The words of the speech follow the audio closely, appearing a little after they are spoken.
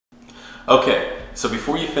Okay, so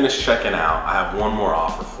before you finish checking out, I have one more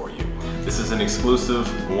offer for you. This is an exclusive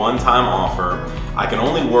one-time offer. I can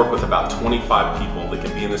only work with about 25 people that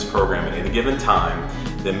can be in this program at any given time.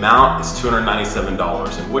 The amount is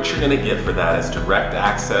 $297, and what you're gonna get for that is direct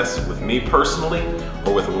access with me personally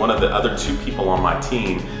or with one of the other 2 people on my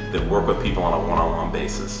team that work with people on a one-on-one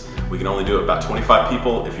basis. We can only do it about 25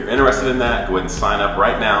 people. If you're interested in that, go ahead and sign up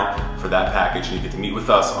right now for that package, and you get to meet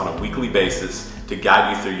with us on a weekly basis to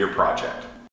guide you through your project.